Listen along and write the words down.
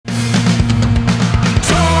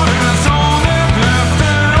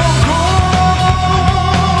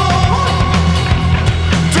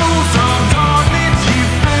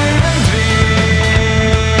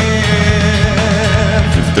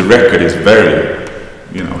very,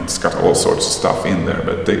 you know, it's got all sorts of stuff in there,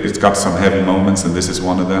 but it's got some heavy moments, and this is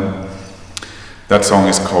one of them. That song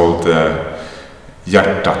is called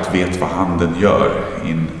Hjärtat vet vad handen gör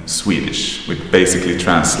in Swedish, which basically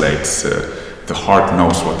translates the heart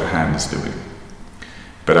knows what the hand is doing.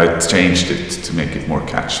 But I changed it to make it more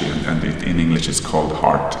catchy, and in English it's called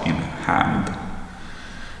Heart in Hand.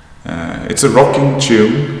 It's a rocking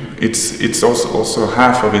tune. It's also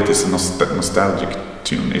half of it is a nostalgic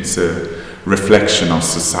tune. It's a reflection of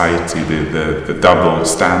society, the double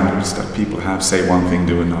standards that people have, say one thing,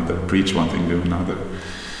 do another, preach one thing, do another.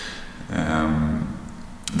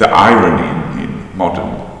 The irony in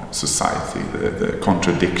modern society, the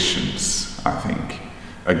contradictions, I think.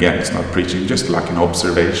 Again, it's not preaching, just like an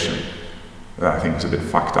observation. I think it's a bit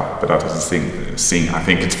fucked up, but that doesn't sing, I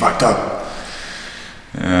think it's fucked up.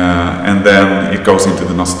 And then it goes into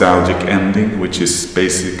the nostalgic ending, which is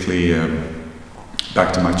basically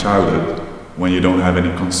back to my childhood, when you don't have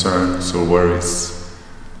any concerns or worries.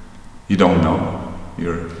 You don't know.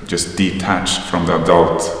 You're just detached from the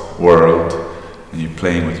adult world, and you're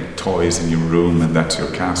playing with your toys in your room, and that's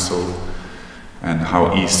your castle. And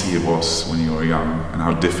how easy it was when you were young, and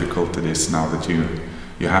how difficult it is now that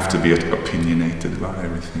you have to be opinionated about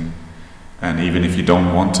everything. And even if you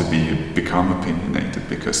don't want to be, you become opinionated,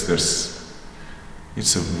 because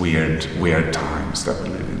it's a weird times that we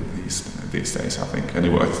live in these days, I think.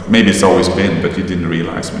 Anyway, maybe it's always been, but you didn't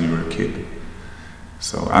realize when you were a kid.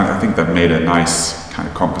 So I think that made a nice kind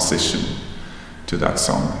of composition to that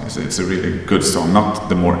song. It's a really good song, not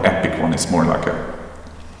the more epic one, it's more like a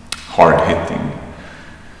hard-hitting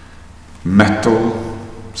metal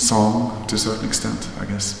song to a certain extent, I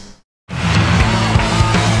guess.